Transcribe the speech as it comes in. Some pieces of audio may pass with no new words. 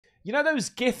You know those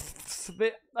gifts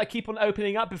that I keep on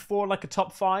opening up before like a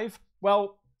top 5?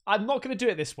 Well, I'm not going to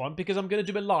do it this one because I'm going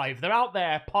to do it live. They're out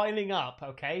there piling up,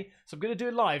 okay? So I'm going to do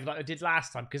it live like I did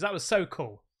last time because that was so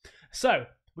cool. So,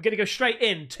 we're going to go straight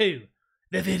into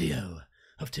the video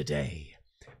of today.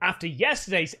 After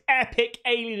yesterday's epic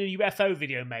alien and UFO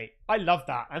video, mate. I love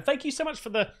that. And thank you so much for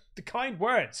the kind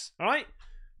words, all right?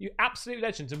 You absolute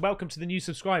legends, and welcome to the new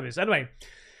subscribers. Anyway,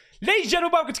 ladies and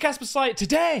gentlemen, welcome to Caspersight.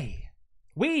 Today,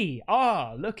 we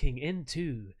are looking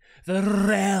into the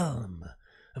realm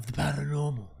of the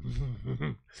paranormal.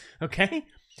 Okay?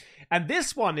 And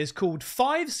this one is called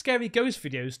 5 Scary Ghost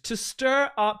Videos to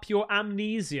Stir Up Your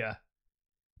Amnesia.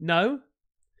 No?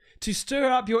 To stir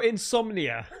up your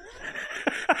insomnia.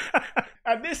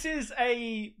 And this is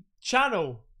a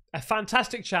channel, a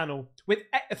fantastic channel, with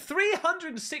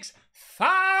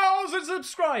 306,000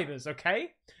 subscribers,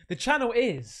 okay? The channel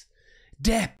is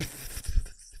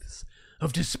Depths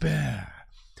of Despair.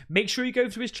 Make sure you go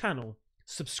to his channel,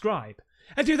 subscribe,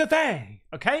 and do the thing,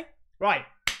 okay? Right.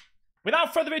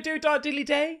 Without further ado, diddly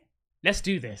day, let's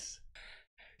do this.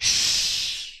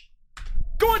 Shh.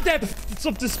 Go on, Depths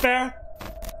of Despair.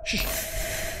 Shh.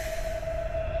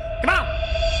 Come on.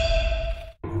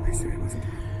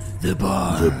 The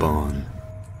barn. The barn.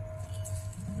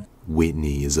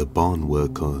 Whitney is a barn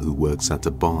worker who works at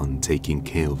a barn taking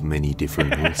care of many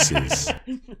different horses.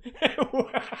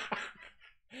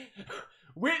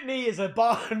 Whitney is a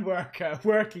barn worker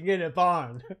working in a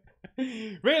barn.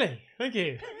 Really? Thank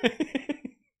you.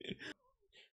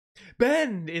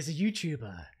 Ben is a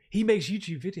YouTuber. He makes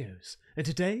YouTube videos. And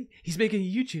today, he's making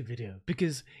a YouTube video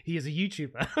because he is a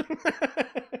YouTuber.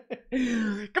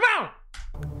 Come on!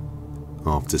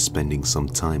 After spending some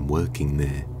time working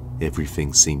there,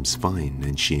 everything seems fine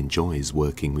and she enjoys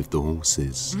working with the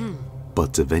horses.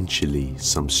 But eventually,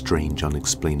 some strange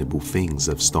unexplainable things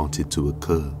have started to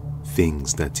occur.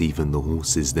 Things that even the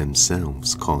horses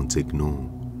themselves can't ignore.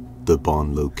 The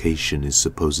barn location is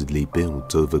supposedly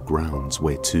built over grounds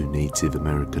where 2 Native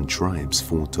American tribes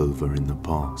fought over in the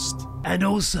past. And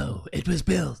also, it was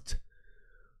built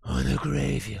on a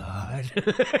graveyard.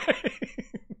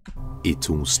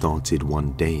 It all started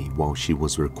one day while she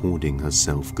was recording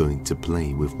herself going to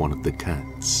play with one of the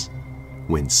cats.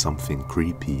 When something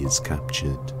creepy is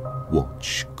captured,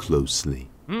 watch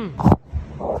closely.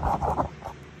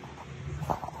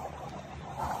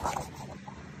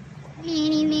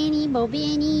 Lanny, Lanny, Bo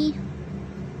Benny.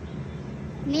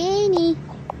 Lanny.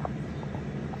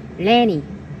 Lanny.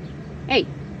 Hey.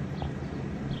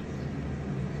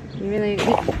 You really...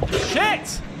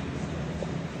 Shit!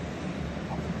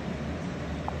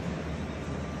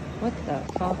 What the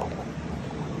fuck?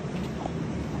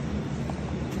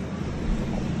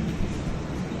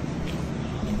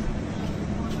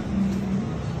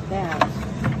 That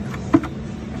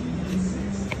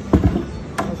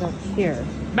was up here.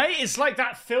 Mate, it's like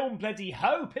that film bloody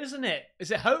Hope, isn't it?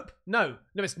 Is it Hope? No.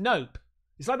 No, it's Nope.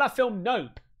 It's like that film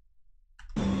Nope.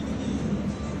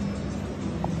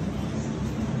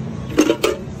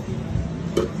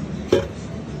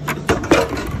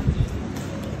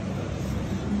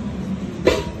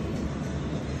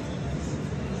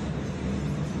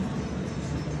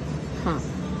 Huh.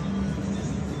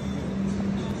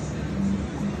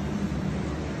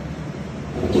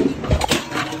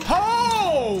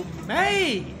 Oh,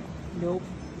 mate! Nope.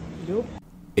 Nope.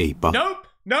 A Nope!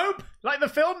 Nope! Like the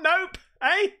film Nope,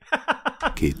 eh?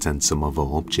 bucket and some other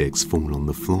objects fall on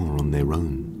the floor on their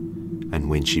own, and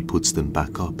when she puts them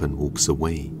back up and walks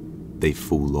away, they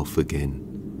fall off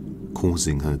again,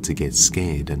 causing her to get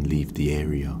scared and leave the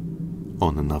area.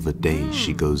 On another day,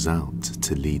 she goes out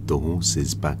to lead the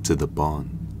horses back to the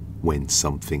barn, when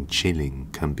something chilling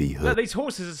can be heard. Look, these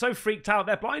horses are so freaked out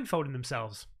they're blindfolding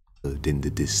themselves. In the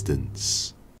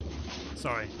distance.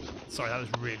 Sorry, that was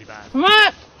really bad. Come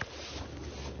on!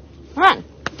 Come on!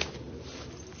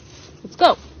 Let's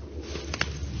go!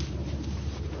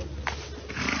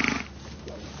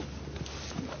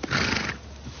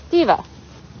 Diva!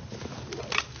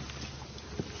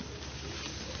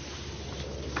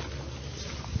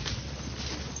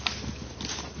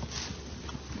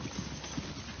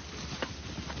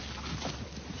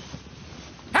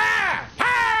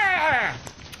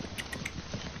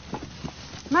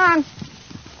 Come on!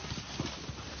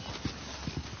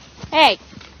 Hey!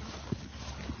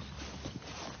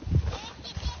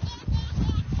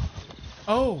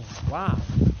 Oh, wow.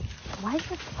 Why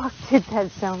the fuck did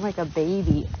that sound like a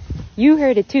baby? You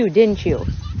heard it too, didn't you?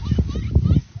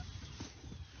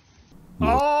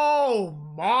 Oh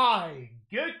my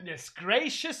goodness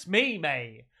gracious me,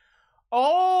 mate.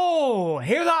 Oh,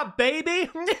 hear that, baby?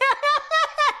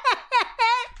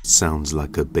 Sounds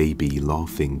like a baby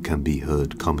laughing can be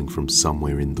heard coming from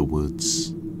somewhere in the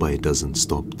woods, but it doesn't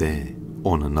stop there.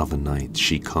 On another night,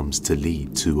 she comes to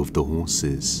lead 2 of the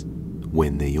horses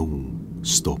when they all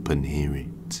stop and hear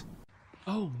it.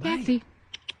 Oh, mate. Taxi.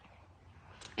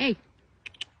 Hey.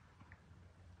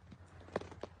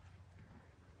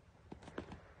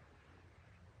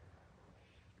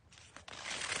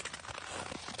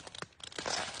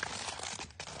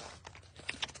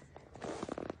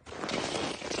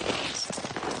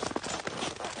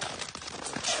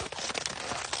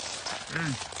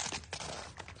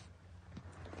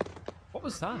 What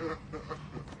was that?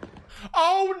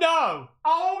 Oh no!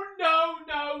 Oh no,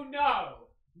 no, no!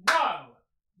 No!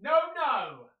 No,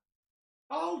 no!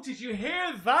 Oh, did you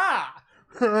hear that?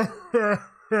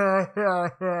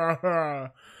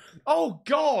 Oh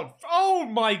god! Oh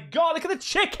my god! Look at the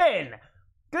chicken!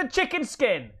 Look at the chicken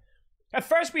skin! At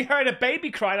first we heard a baby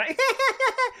cry like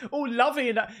oh, lovely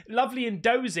and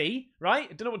dozy, right?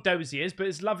 I don't know what dozy is, but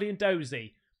it's lovely and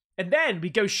dozy. And then we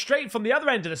go straight from the other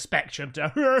end of the spectrum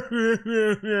to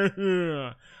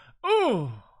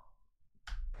ooh.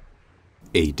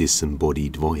 A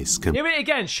disembodied voice can... Hear it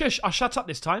again. Shush. I'll shut up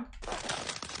this time.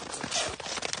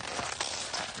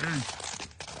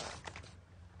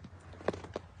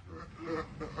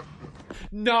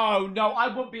 No, no, I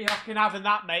wouldn't be fucking having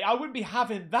that, mate. I wouldn't be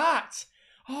having that.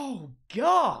 Oh,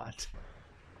 God.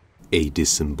 A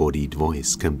disembodied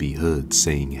voice can be heard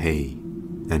saying, "Hey,"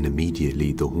 and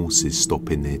immediately the horses stop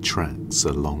in their tracks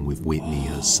along with Whitney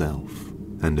herself.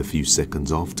 And a few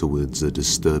seconds afterwards, a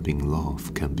disturbing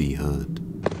laugh can be heard.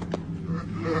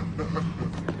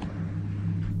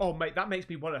 Oh, mate, that makes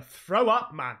me want to throw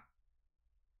up, man.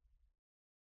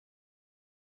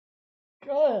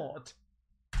 God.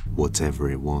 Whatever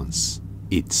it was,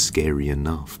 it's scary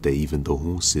enough that even the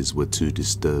horses were too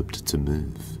disturbed to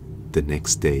move. The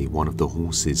next day, one of the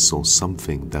horses saw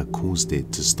something that caused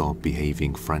it to start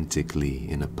behaving frantically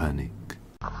in a panic.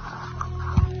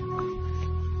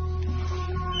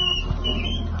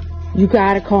 You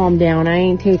gotta calm down. I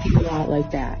ain't taking you out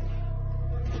like that.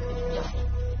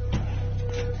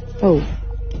 Oh.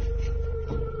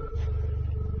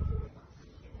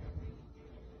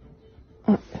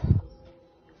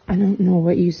 I don't know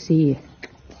what you see,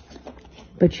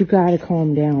 but you gotta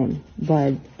calm down,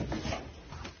 bud.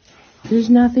 There's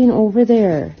nothing over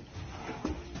there.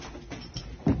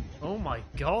 Oh my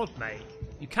God, mate.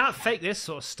 You can't fake this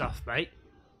sort of stuff, mate.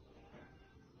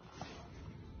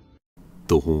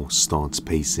 The horse starts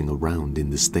pacing around in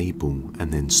the stable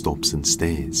and then stops and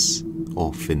stares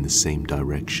off in the same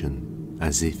direction,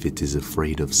 as if it is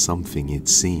afraid of something it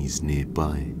sees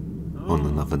nearby. On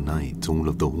another night, all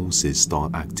of the horses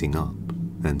start acting up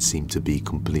and seem to be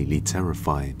completely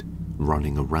terrified,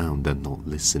 running around and not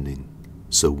listening.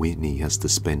 So Whitney has to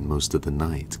spend most of the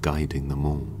night guiding them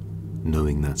all.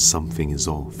 Knowing that something is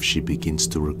off, she begins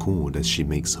to record as she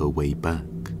makes her way back.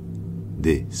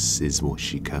 This is what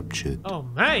she captured. Oh,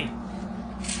 mate.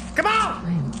 Come on!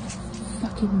 I'm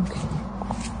fucking okay.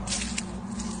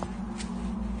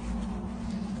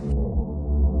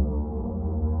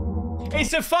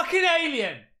 It's a fucking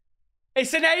alien.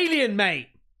 It's an alien, mate.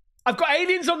 I've got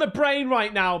aliens on the brain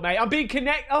right now, mate. I'm being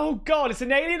connected. Oh, God. It's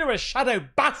an alien or a shadow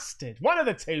bastard. One of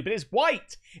the two, but it's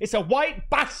white. It's a white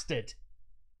bastard.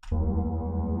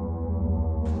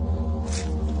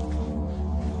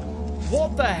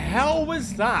 What the hell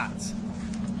was that?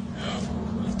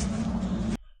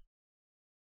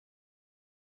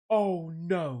 Oh,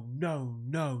 no, no,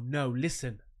 no, no.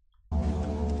 Listen.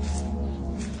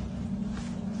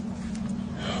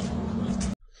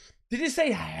 Did it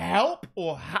say help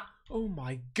or oh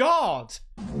my God.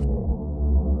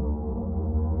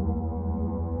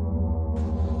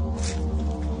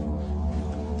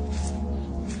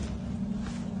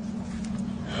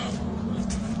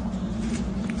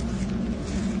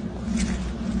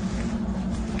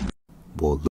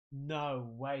 What? No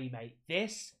way, mate.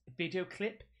 This video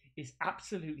clip is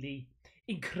absolutely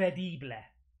incredible.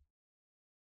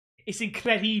 It's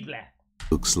incredible.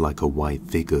 Looks like a white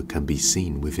figure can be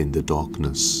seen within the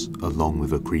darkness, along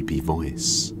with a creepy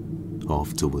voice.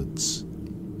 Afterwards,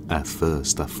 at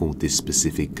first I thought this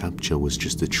specific capture was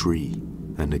just a tree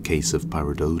and a case of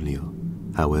pareidolia.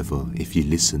 However, if you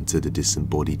listen to the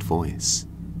disembodied voice,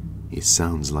 it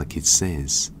sounds like it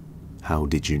says, "How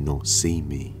did you not see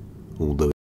me?"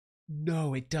 Although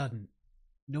no, it doesn't.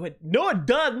 No, it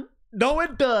doesn't. No,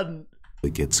 it doesn't.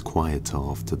 It gets quieter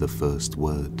after the first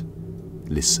word.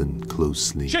 Listen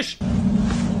closely. Shush!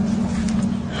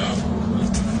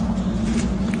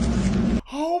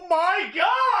 Oh my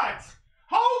God!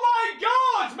 Oh my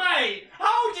God, mate!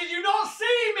 How did you not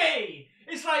see me?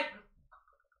 It's like,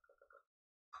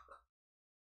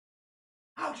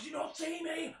 How did you not see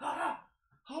me?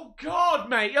 Oh God,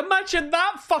 mate. Imagine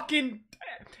that fucking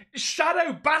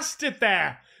shadow bastard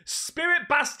there. Spirit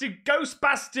bastard, ghost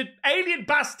bastard, alien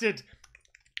bastard.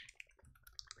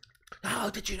 How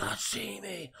did you not see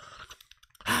me?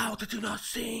 How did you not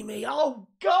see me? Oh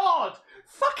God.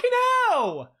 Fucking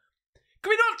hell.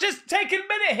 Can we not just take a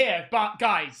minute here, but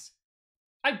guys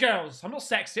and girls? I'm not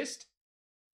sexist.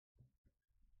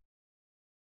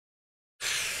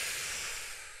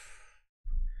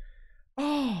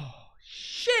 Oh,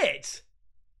 shit!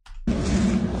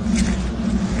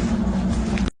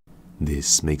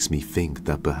 This makes me think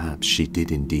that perhaps she did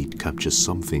indeed capture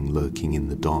something lurking in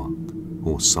the dark,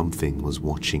 or something was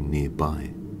watching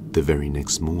nearby. The very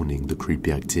next morning, the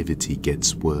creepy activity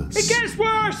gets worse. It gets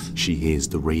worse! She hears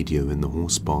the radio in the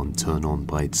horse barn turn on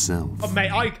by itself. Oh,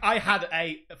 mate, I had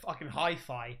a fucking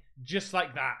hi-fi just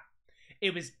like that.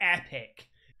 It was epic.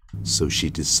 So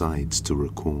she decides to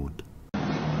record.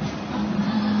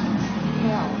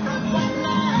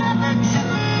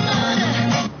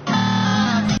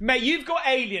 Mate, you've got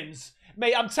aliens.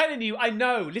 Mate, I'm telling you, I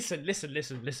know. Listen,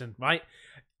 right?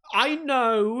 I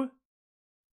know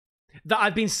that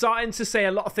I've been starting to say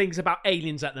a lot of things about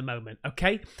aliens at the moment,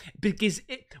 okay? Because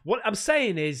what I'm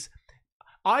saying is,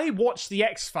 I watched the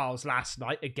X-Files last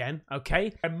night again,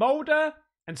 okay? And Mulder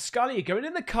and Scully are going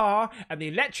in the car and the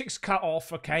electric's cut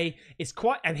off, okay?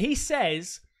 And he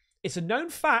says, it's a known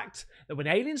fact that when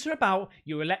aliens are about,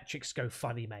 your electrics go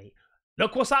funny, mate.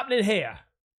 Look what's happening here.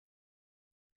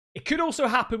 It could also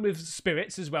happen with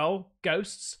spirits as well,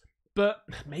 ghosts, but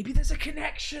maybe there's a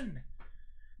connection.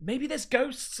 Maybe there's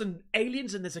ghosts and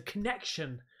aliens and there's a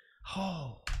connection.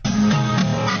 Oh.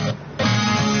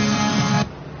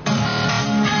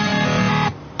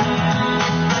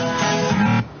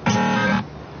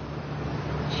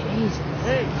 Jesus.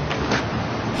 Hey.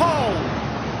 Oh.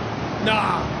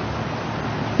 Nah.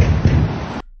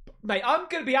 Mate, I'm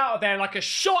going to be out of there like a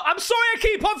shot. I'm sorry I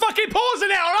keep on fucking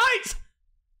pausing it, alright?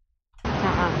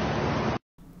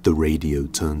 The radio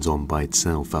turns on by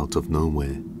itself out of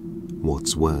nowhere.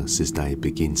 What's worse is that it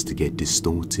begins to get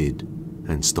distorted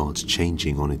and starts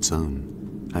changing on its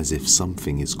own, as if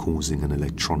something is causing an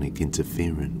electronic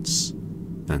interference.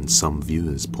 And some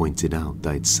viewers pointed out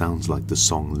that it sounds like the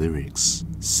song lyrics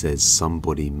says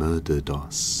somebody murdered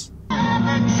us. No,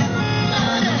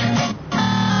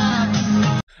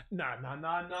 there's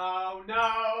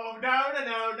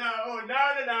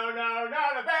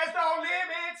no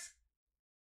limits.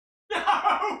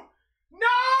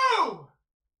 No!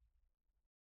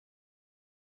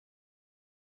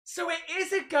 So it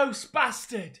is a ghost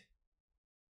bastard.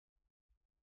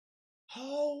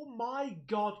 Oh my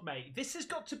God, mate. This has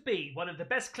got to be one of the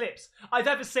best clips I've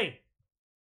ever seen.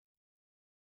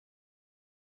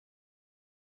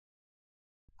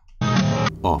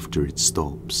 After it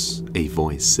stops, a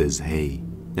voice says hey,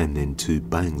 and then two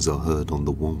bangs are heard on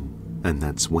the wall, and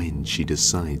that's when she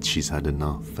decides she's had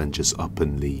enough and just up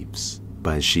and leaves.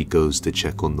 But as she goes to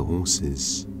check on the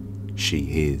horses, she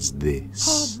hears this.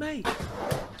 Oh, mate.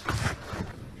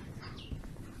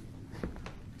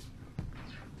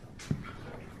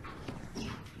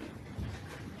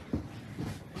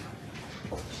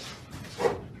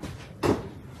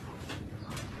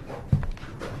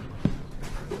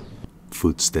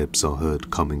 Footsteps are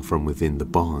heard coming from within the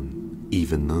barn,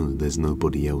 even though there's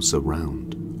nobody else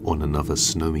around. On another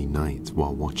snowy night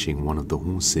while watching one of the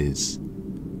horses,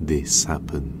 this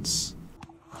happens.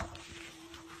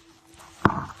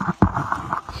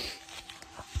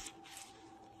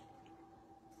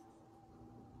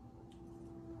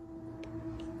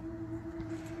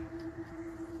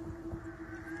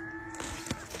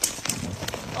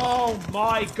 Oh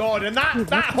my God, and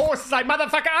that horse is like,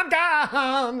 motherfucker,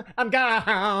 I'm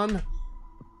gone.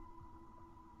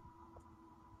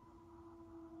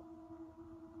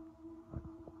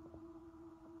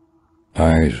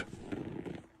 Eyes.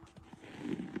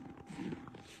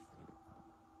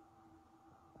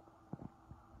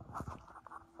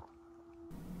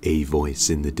 A voice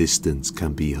in the distance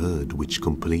can be heard which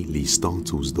completely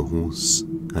startles the horse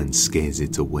and scares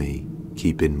it away.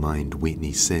 Keep in mind,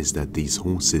 Whitney says that these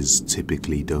horses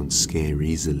typically don't scare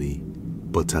easily,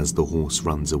 but as the horse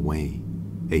runs away,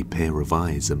 a pair of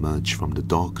eyes emerge from the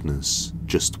darkness,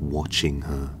 just watching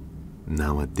her.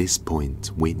 Now at this point,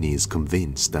 Whitney is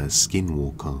convinced that a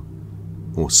skinwalker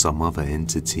or some other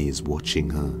entity is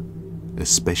watching her,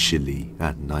 especially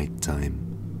at night time.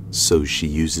 So she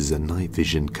uses a night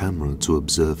vision camera to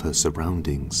observe her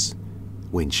surroundings,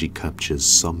 when she captures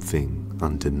something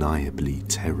undeniably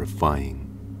terrifying.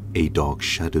 A dark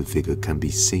shadow figure can be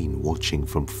seen watching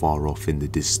from far off in the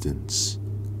distance,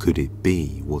 Could it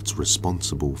be what's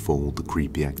responsible for all the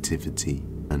creepy activity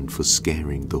and for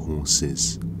scaring the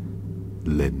horses?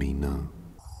 Let me know.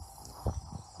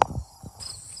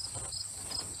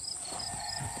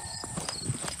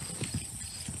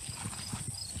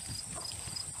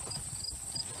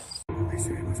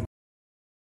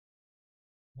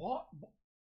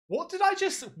 What did I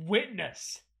just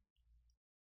witness?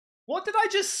 What did I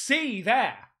just see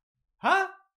there? Huh?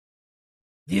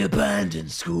 The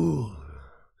abandoned school.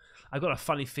 I got a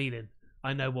funny feeling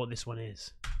I know what this one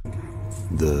is.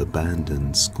 The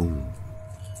abandoned school.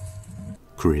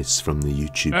 Chris from the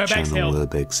YouTube channel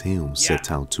Urbex Hill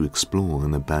set out to explore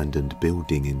an abandoned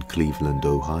building in Cleveland,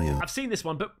 Ohio. I've seen this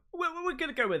one, but we're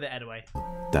gonna go with it anyway.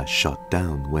 That shut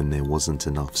down when there wasn't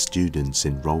enough students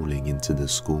enrolling into the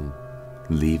school,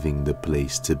 leaving the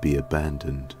place to be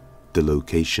abandoned. The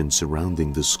location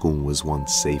surrounding the school was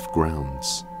once safe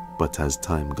grounds, but as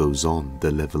time goes on,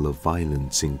 the level of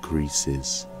violence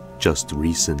increases. Just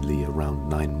recently, around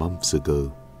 9 months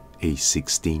ago, a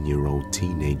 16-year-old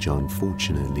teenager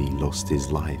unfortunately lost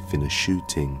his life in a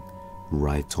shooting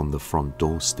right on the front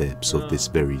doorsteps of this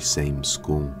very same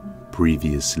school.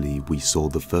 Previously, we saw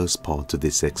the first part of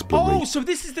this exploration. Oh, so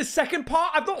this is the second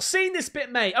part? I've not seen this bit,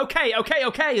 mate. Okay,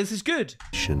 this is good.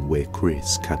 Where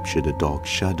Chris captured a dark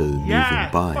shadow moving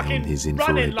by on his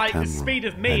infrared like camera, the speed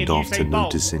of me and after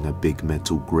noticing a big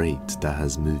metal grate that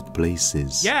has moved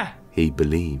places, he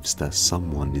believes that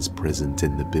someone is present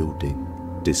in the building.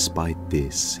 Despite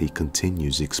this, he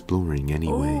continues exploring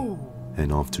anyway,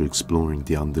 and after exploring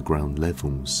the underground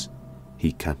levels,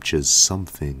 he captures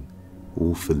something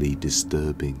awfully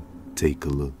disturbing. Take a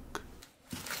look.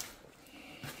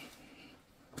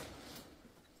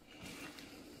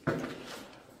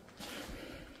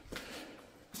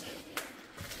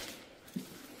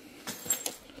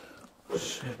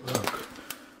 Shit, look.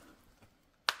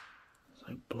 It's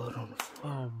like blood on the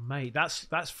floor. Oh, mate,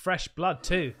 that's fresh blood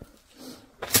too.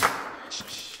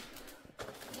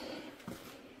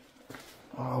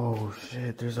 Oh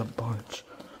shit, there's a bunch.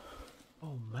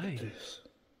 Oh, mate. This.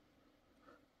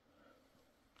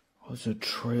 Oh, it's a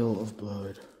trail of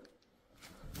blood.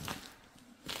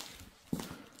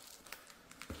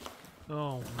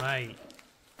 Oh, mate.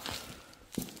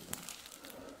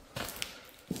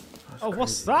 That's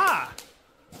what's crazy.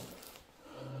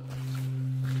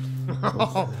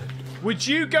 that? Would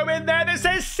you go in there that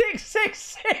says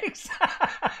 666?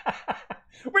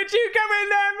 Would you go in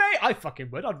there, mate? I fucking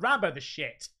would. I'd Rambo the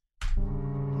shit.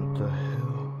 What the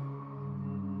hell?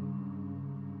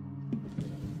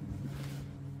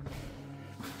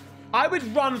 I would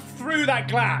run through that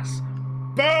glass.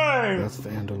 Boom! That's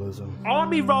vandalism.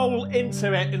 Army roll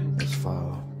into it and... It's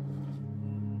foul.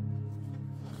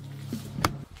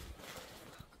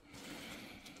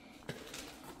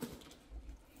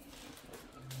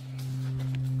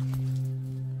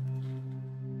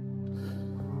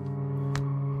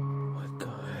 What the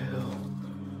hell?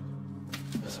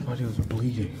 Somebody was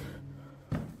bleeding.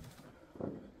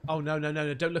 Oh, no.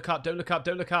 Don't look up. Don't look up.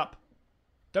 Don't look up.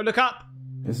 Don't look up.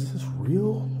 Is this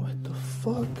real? What the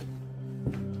fuck?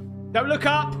 Don't look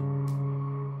up.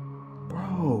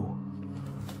 Bro.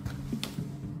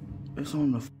 It's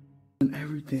on the and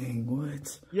everything.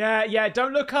 What? Yeah.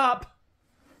 Don't look up.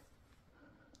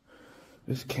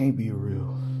 This can't be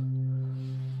real.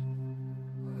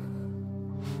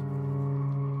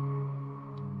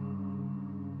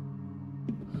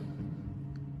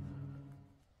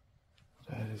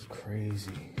 That is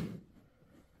crazy.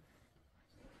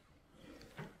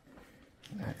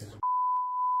 That is.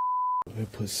 They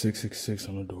put 666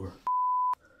 on the door.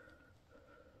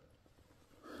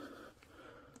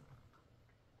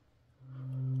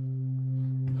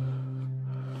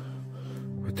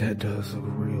 But that does look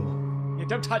real. Yeah,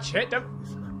 don't touch it. Don't.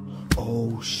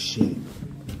 Oh shit.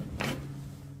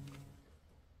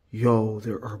 Yo,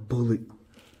 there are bullet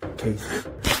cases.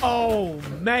 Oh,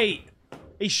 mate.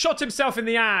 He shot himself in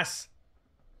the ass.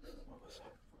 What was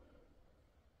that?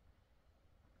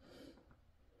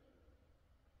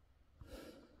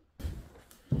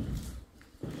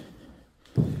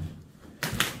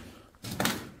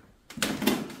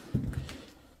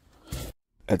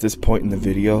 At this point in the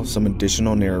video, some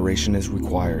additional narration is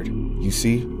required. You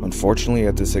see, unfortunately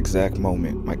at this exact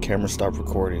moment, my camera stopped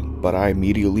recording, but I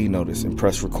immediately noticed and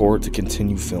pressed record to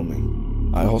continue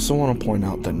filming. I also want to point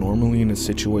out that normally in a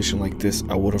situation like this,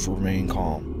 I would have remained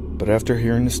calm. But after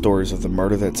hearing the stories of the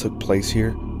murder that took place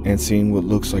here, and seeing what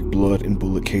looks like blood and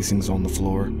bullet casings on the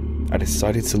floor, I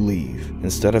decided to leave,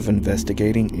 instead of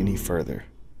investigating any further.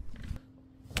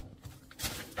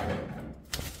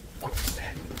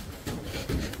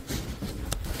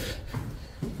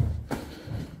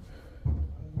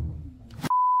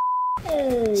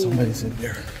 Oh. Somebody's in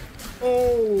there.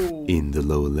 Oh. In the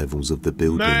lower levels of the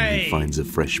building, he finds a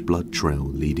fresh blood trail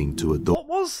leading to a door. What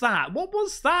was that? What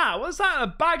was that? Was that a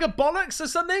bag of bollocks or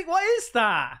something? What is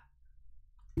that?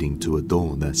 Leading to a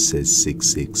door that says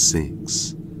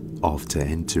 666. After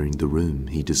entering the room,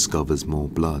 he discovers more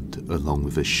blood, along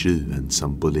with a shoe and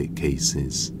some bullet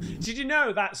cases. Did you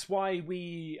know that's why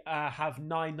we have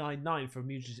 999 for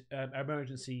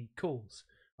emergency calls,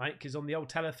 right? Because on the old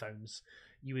telephones,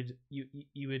 you would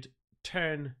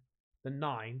turn the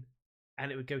 9,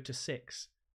 and it would go to 6,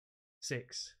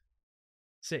 6,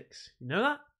 6. You know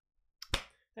that?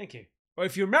 Thank you. Or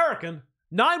if you're American,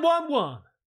 911.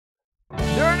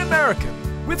 Learn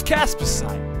American with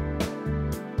Caspersight.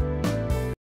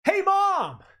 Hey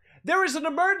Mom, there is an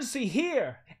emergency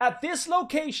here at this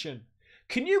location.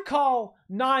 Can you call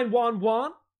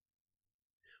 911?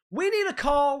 We need to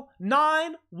call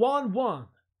 911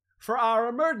 for our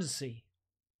emergency.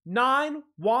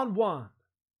 911.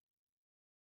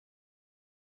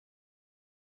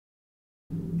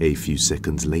 A few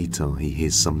seconds later, he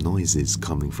hears some noises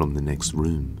coming from the next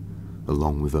room,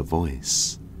 along with a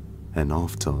voice. And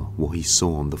after what he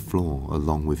saw on the floor,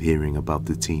 along with hearing about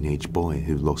the teenage boy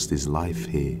who lost his life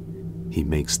here, he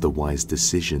makes the wise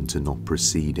decision to not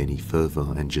proceed any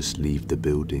further and just leave the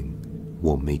building.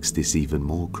 What makes this even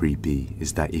more creepy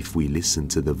is that if we listen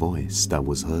to the voice that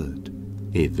was heard,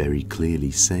 it very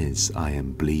clearly says, "I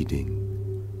am bleeding.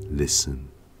 Listen."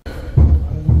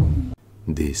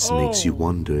 This makes you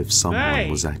wonder if someone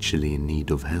was actually in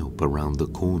need of help around the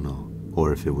corner,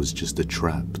 or if it was just a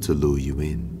trap to lure you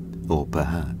in. Or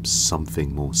perhaps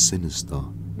something more sinister.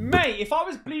 Mate, if I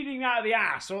was bleeding out of the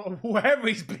ass, or wherever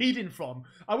he's bleeding from,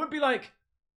 I would be like,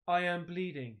 I am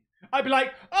bleeding. I'd be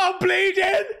like, I'm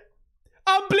bleeding!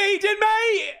 I'm bleeding,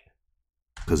 mate!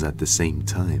 Because at the same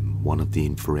time, one of the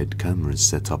infrared cameras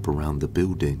set up around the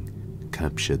building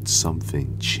captured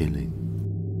something chilling.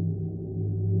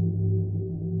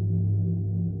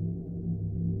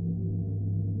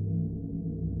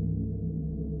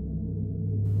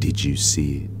 Did you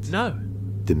see it? No.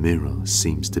 The mirror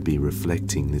seems to be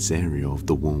reflecting this area of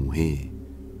the wall here,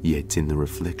 yet in the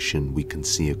reflection we can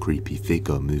see a creepy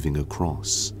figure moving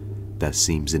across that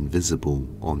seems invisible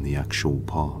on the actual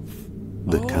path.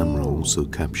 The camera also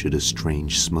captured a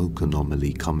strange smoke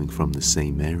anomaly coming from the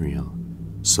same area,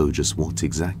 so just what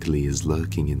exactly is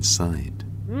lurking inside?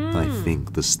 I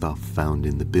think the stuff found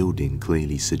in the building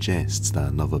clearly suggests that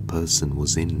another person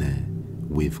was in there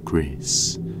with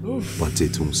Chris. But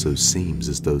it also seems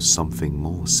as though something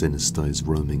more sinister is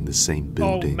roaming the same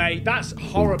building. Oh, mate, that's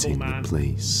horrible, haunting man. the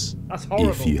place. That's horrible.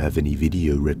 If you have any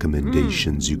video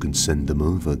recommendations, you can send them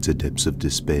over to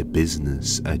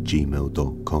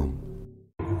depthsofdespairbusiness@gmail.com.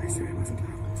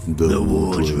 The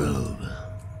wardrobe.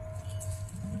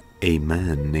 A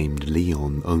man named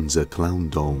Leon owns a clown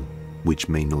doll, which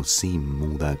may not seem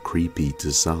all that creepy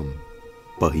to some,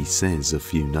 but he says a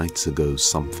few nights ago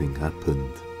something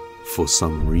happened. For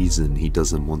some reason, he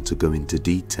doesn't want to go into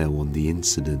detail on the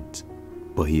incident,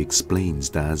 but he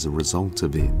explains that as a result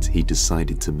of it, he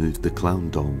decided to move the clown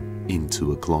doll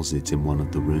into a closet in one of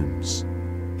the rooms.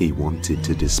 He wanted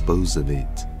to dispose of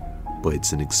it, but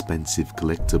it's an expensive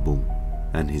collectible,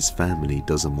 and his family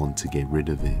doesn't want to get rid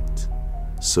of it.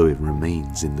 So it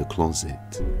remains in the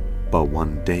closet. But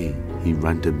one day, he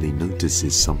randomly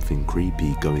notices something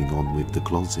creepy going on with the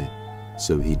closet.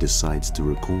 So he decides to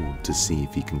record to see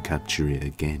if he can capture it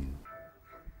again.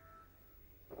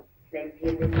 La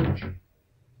entiende mucho.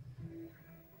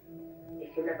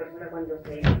 Es que una persona cuando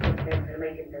se está enferma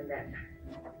hay que entenderla.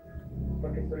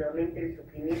 Porque solamente el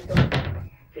sufrimiento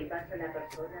que pasa la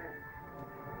persona.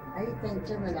 Ahí está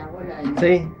hinchando la bola.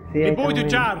 Sí, sí. Me puedo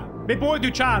duchar, me puedo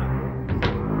duchar.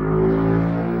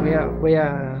 Voy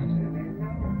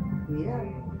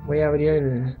a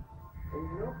abrir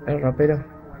el ropero.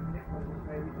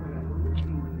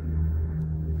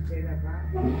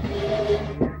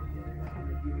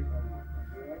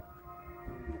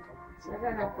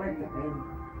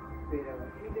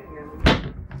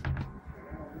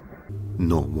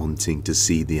 Not wanting to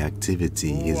see the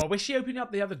activity, his I wish he opened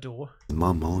up the other door.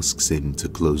 mum asks him to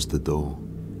close the door.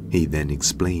 He then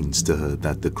explains to her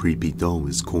that the creepy doll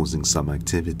is causing some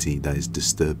activity that is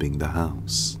disturbing the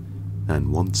house,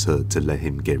 and wants her to let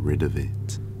him get rid of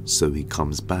it. So he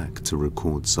comes back to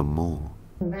record some more.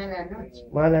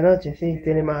 Más a la noche, sí,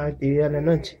 tiene más actividad a la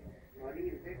noche.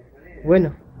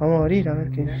 Bueno, vamos a abrir a ver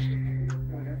qué.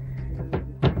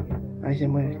 Ahí se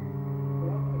mueve.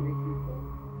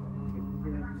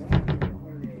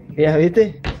 ¿Ya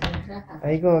viste?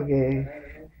 Ahí como que...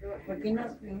 Open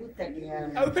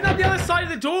up the other side of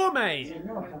the door, mate.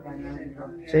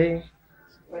 Sí.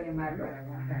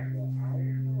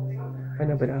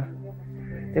 Bueno, pero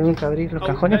tengo que abrir los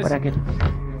cajones para que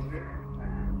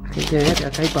la gente vea que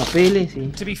acá hay papeles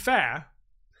y... To be fair,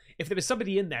 if there was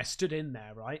somebody in there, stood in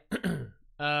there, right?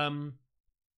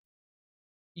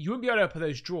 You wouldn't be able to open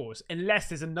those drawers unless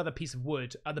there's another piece of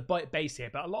wood at the base here.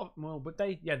 But a lot of, well, would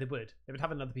they? Yeah, they would. They would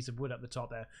have another piece of wood up the top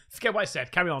there. Forget what I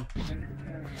said. Carry on. Y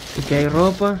que hay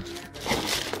ropa,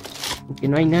 y que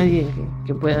no hay nadie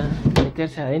que pueda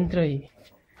meterse adentro y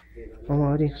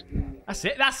vamos a abrir. That's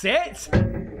it. That's it.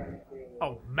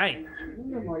 Oh, mate.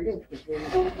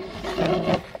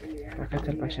 Acá está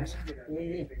el payaso.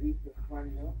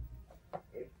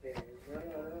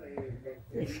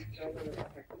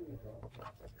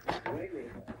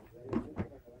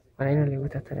 Por ahí no le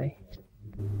gusta estar ahí.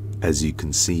 As you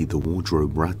can see, the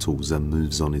wardrobe rattles and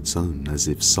moves on its own as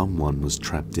if someone was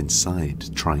trapped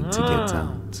inside trying to get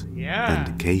out. Yeah.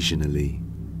 And occasionally,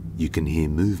 you can hear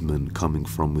movement coming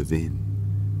from within.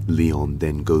 Leon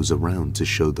then goes around to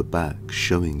show the back,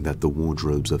 showing that the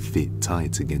wardrobes are fit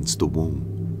tight against the wall,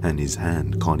 and his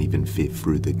hand can't even fit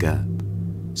through the gap,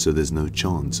 so there's no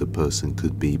chance a person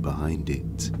could be behind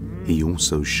it. He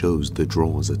also shows the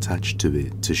drawers attached to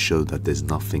it to show that there's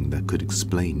nothing that could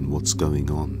explain what's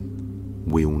going on.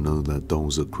 We all know that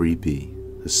dolls are creepy,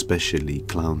 especially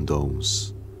clown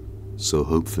dolls, so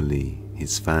hopefully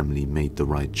his family made the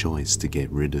right choice to get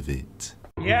rid of it.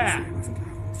 Yeah.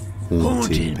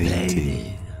 Haunted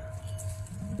painting.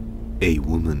 A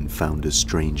woman found a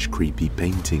strange creepy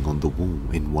painting on the wall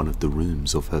in one of the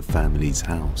rooms of her family's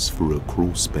house through a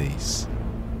crawl space.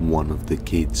 One of the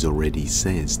kids already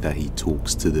says that he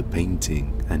talks to the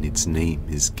painting and its name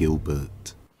is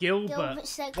Gilbert. Gilbert.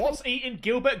 What's eating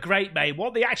Gilbert Great, mate?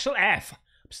 What the actual F? I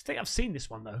think I've seen this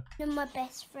one though. They're my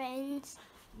best friends.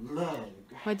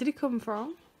 Where did he come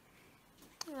from?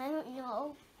 I don't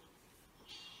know.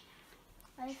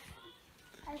 I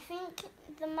think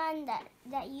the man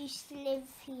that used to live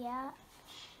here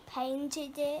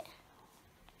painted it.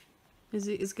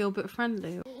 Is Gilbert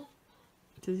friendly?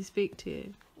 Does he speak to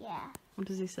you? Yeah. What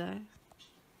does he say?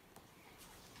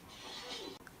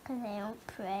 Because I don't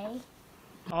pray.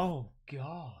 Oh,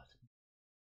 God.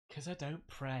 Because I don't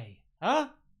pray. Huh?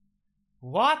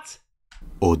 What?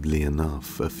 Oddly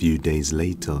enough, a few days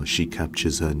later, she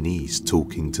captures her niece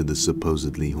talking to the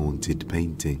supposedly haunted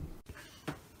painting.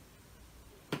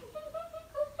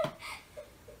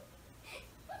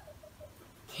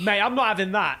 Mate, I'm not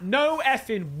having that. No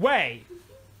effing way.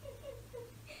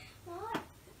 What?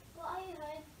 What I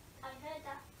heard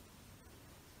that.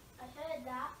 I heard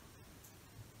that.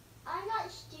 I'm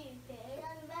not stupid.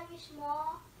 I'm very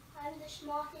smart. I'm the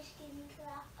smartest kid in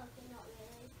class. Okay, not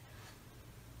really.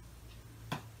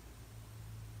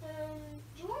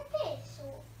 Do you want this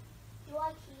or do I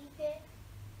keep it?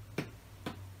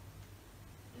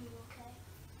 Okay.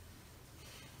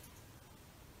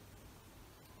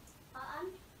 I'm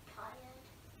tired.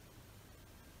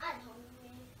 I'm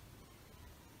hungry.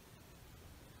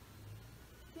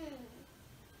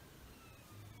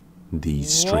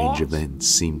 These strange What? events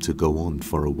seem to go on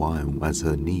for a while as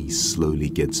her niece slowly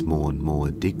gets more and more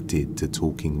addicted to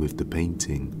talking with the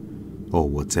painting, or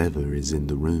whatever is in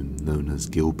the room known as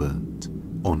Gilbert.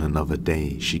 On another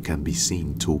day, she can be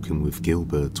seen talking with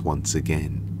Gilbert once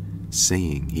again,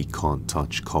 saying he can't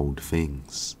touch cold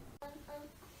things.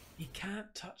 He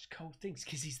can't touch cold things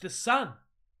because he's the sun.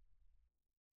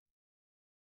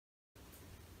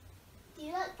 Do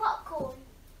you like popcorn?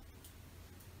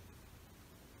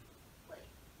 Wait.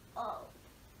 Oh.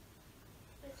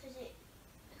 Because it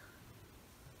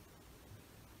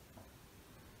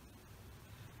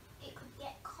could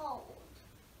get cold.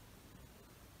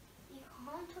 You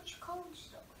can't touch cold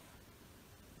stuff.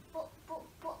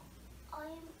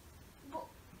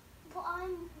 But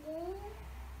I'm warm.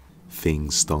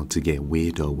 Things start to get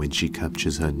weirder when she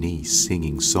captures her niece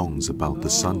singing songs about the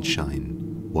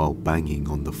sunshine while banging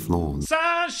on the floor.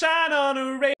 Sunshine on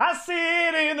a ray. I see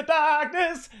it in the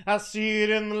darkness. I see it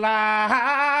in the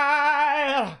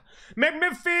light. Make me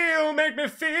feel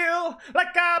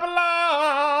like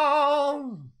I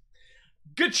belong.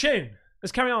 Good tune.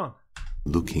 Let's carry on.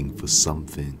 Looking for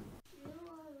something.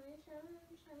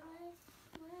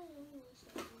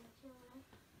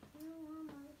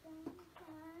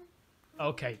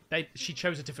 Okay, she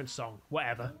chose a different song.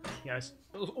 Whatever. Yes,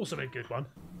 also a good one.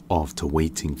 After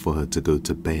waiting for her to go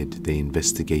to bed, they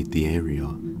investigate the area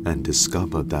and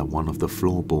discover that one of the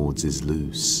floorboards is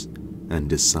loose and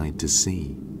decide to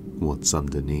see what's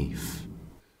underneath.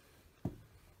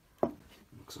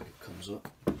 Looks like it comes up.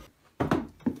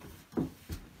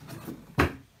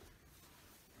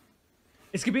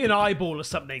 It's gonna be an eyeball or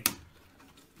something.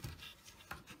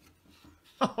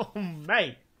 Oh,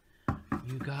 mate.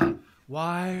 You got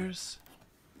wires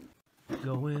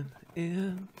going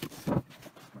in.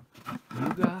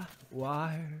 You got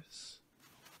wires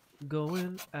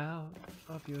going out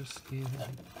of your skin.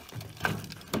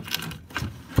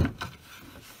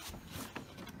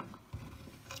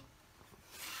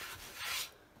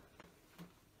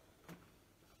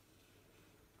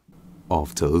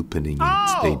 After opening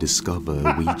it, they discover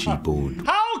a Ouija board.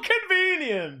 How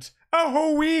convenient!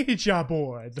 A Ouija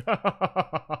board!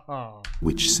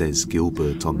 Which says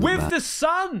Gilbert on the With back. the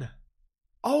sun!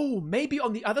 Oh, maybe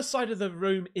on the other side of the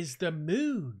room is the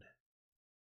moon.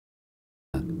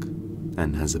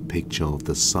 And has a picture of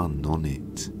the sun on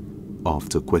it.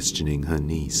 After questioning her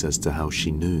niece as to how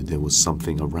she knew there was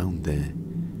something around there,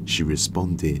 she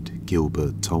responded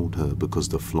Gilbert told her because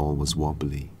the floor was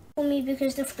wobbly. Me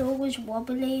because the floor was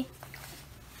wobbly.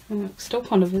 Still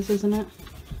kind of is, isn't it?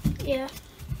 Yeah.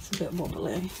 It's a bit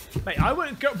wobbly. Mate, I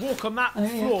wouldn't go walk on that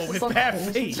floor with like bare holes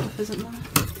and feet. stuff, isn't there?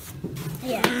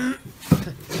 Yeah.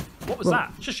 What was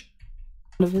that? Shush.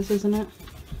 Kind of is, isn't it?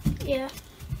 Yeah.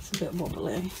 It's a bit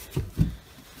wobbly.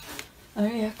 Oh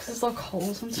yeah, because there's like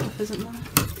holes and stuff, isn't there?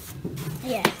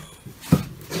 Yeah.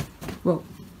 Whoa.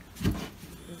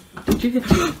 Did you hear?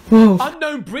 Whoa.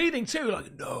 Unknown breathing too,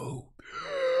 like, no.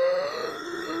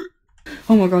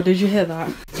 Oh my god, did you hear that?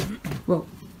 Whoa.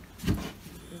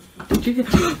 Did you hear?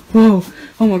 Whoa.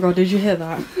 Oh my god, did you hear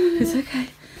that? It's okay.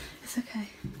 It's okay.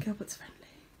 Gilbert's friendly.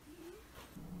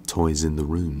 Toys in the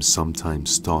room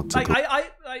sometimes start to go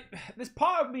there's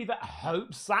part of me that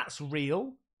hopes that's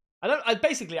real. I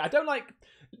don't like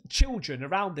children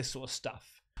around this sort of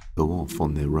stuff. off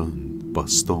on their own, but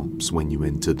stops when you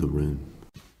enter the room.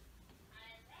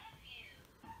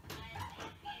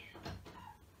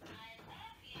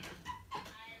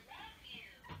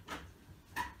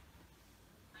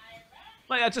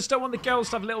 Like, I just don't want the girls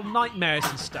to have little nightmares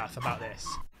and stuff about this.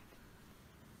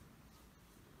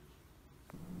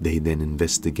 They then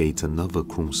investigate another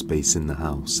crawl space in the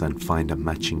house and find a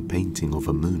matching painting of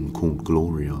a moon called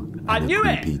Gloria and a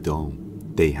creepy doll.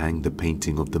 They hang the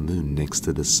painting of the moon next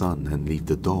to the sun and leave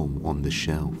the doll on the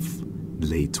shelf.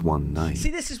 Late one night. See,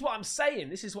 this is what I'm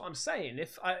saying.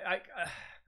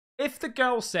 If the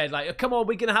girl said, like, come on,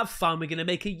 we're going to have fun, we're going to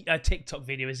make a TikTok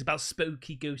video, it's about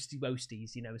spooky ghosty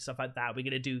roasties, you know, stuff like that, we're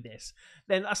going to do this,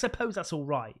 then I suppose that's all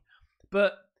right.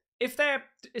 But if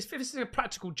this is a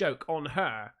practical joke on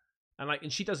her,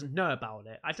 and she doesn't know about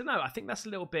it, I don't know, I think that's a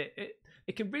little bit,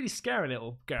 it can really scare a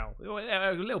little girl, or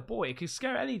a little boy, it can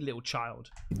scare any little child.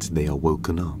 They are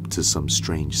woken up to some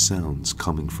strange sounds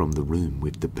coming from the room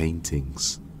with the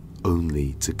paintings,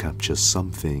 only to capture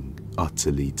something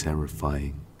utterly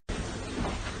terrifying.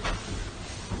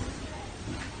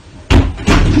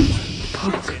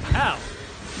 Fucking hell.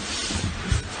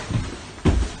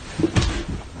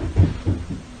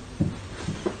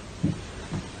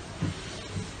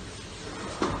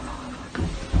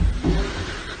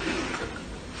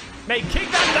 Mate,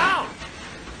 kick that down!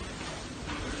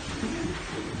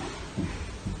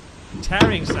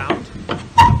 Tearing sound.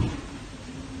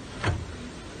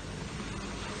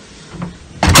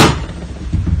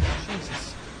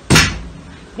 Jesus.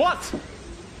 What?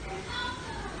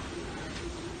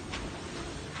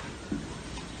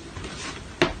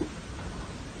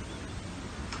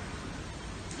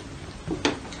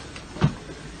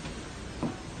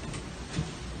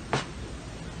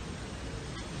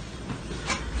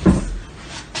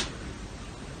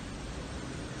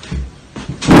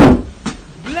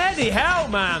 Bloody hell,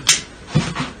 man!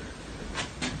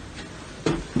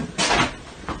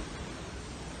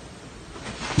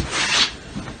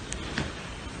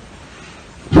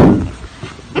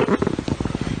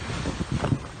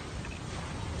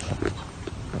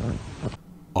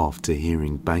 After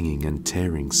hearing banging and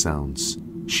tearing sounds,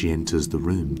 she enters the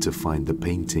room to find the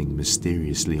painting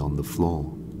mysteriously on the floor,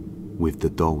 with the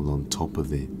doll on top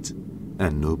of it,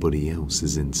 and nobody else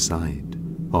is inside.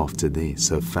 After this,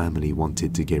 her family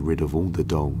wanted to get rid of all the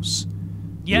dolls,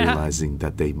 realizing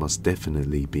that they must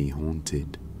definitely be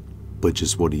haunted. But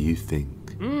just what do you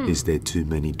think? Is there too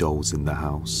many dolls in the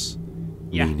house?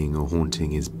 Meaning a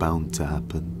haunting is bound to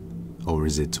happen? Or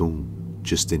is it all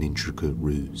just an intricate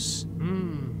ruse?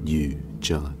 You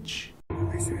judge.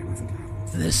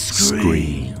 The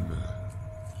Scream.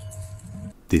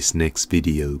 This next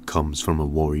video comes from a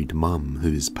worried mum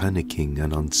who is panicking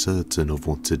and uncertain of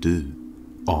what to do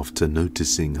after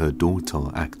noticing her daughter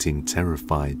acting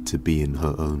terrified to be in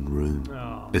her own room,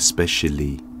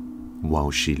 especially while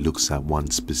she looks at one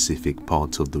specific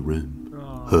part of the room.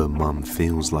 Her mum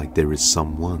feels like there is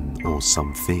someone or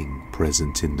something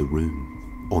present in the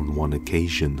room. On one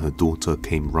occasion, her daughter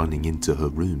came running into her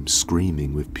room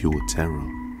screaming with pure terror,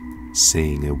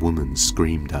 saying a woman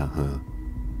screamed at her.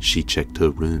 She checked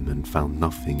her room and found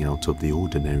nothing out of the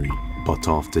ordinary, but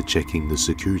after checking the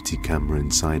security camera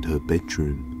inside her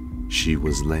bedroom, she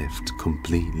was left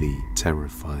completely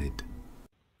terrified.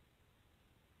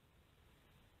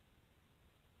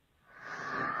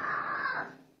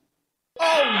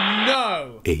 Oh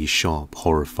no! A sharp,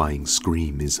 horrifying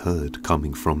scream is heard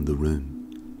coming from the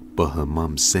room, but her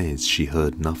mum says she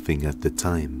heard nothing at the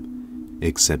time,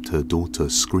 except her daughter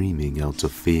screaming out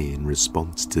of fear in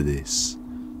response to this.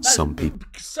 Some people...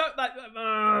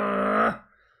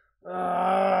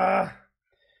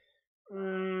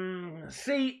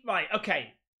 See, right,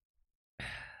 okay.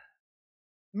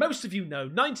 Most of you know,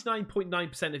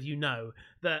 99.9% of you know,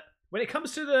 that when it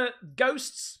comes to the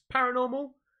ghosts,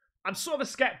 paranormal, I'm sort of a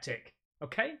skeptic,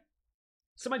 okay?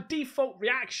 So my default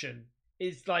reaction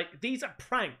is like, these are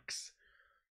pranks.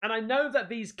 And I know that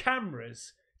these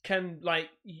cameras can, like,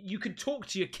 you can talk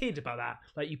to your kid about that.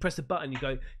 Like, you press the button, you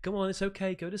go, come on, it's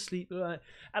okay, go to sleep. And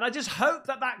I just hope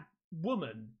that that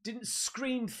woman didn't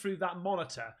scream through that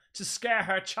monitor to scare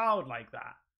her child like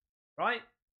that, right?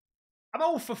 I'm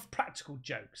all for practical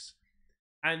jokes.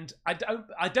 And I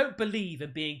don't believe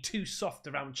in being too soft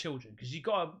around children, because you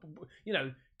gotta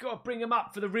bring them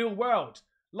up for the real world.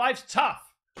 Life's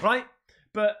tough, right?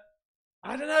 But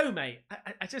I don't know, mate.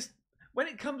 I just, when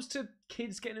it comes to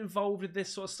kids getting involved with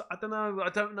this sort of stuff, I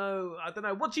don't know.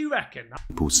 What do you reckon?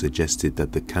 People suggested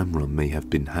that the camera may have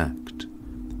been hacked,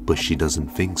 but she doesn't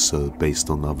think so based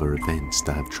on other events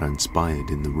that have transpired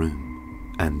in the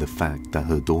room, and the fact that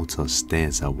her daughter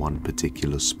stares at one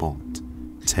particular spot,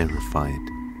 terrified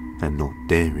and not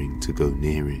daring to go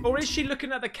near it. Or is she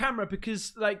looking at the camera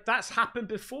because, like, that's happened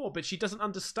before, but she doesn't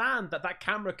understand that that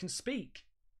camera can speak?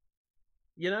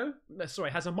 You know? Sorry,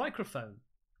 has a microphone.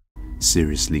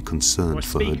 Seriously concerned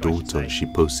for her daughter, she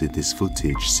posted this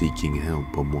footage seeking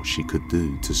help on what she could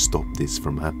do to stop this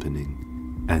from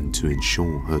happening and to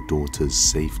ensure her daughter's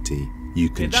safety. You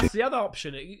can check. That's the other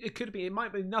option. It could be. It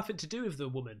might be nothing to do with the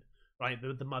woman, right?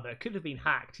 The mother. It could have been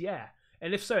hacked, yeah.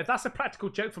 And if so, if that's a practical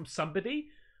joke from somebody,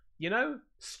 you know,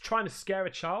 trying to scare a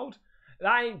child,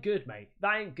 that ain't good, mate.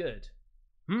 That ain't good.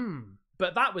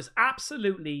 But that was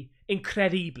absolutely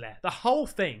incredible. The whole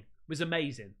thing was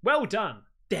amazing. Well done.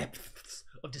 Depths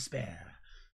of despair.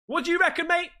 What do you reckon,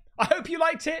 mate? I hope you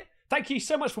liked it. Thank you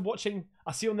so much for watching.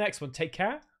 I'll see you on the next one. Take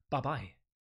care. Bye-bye.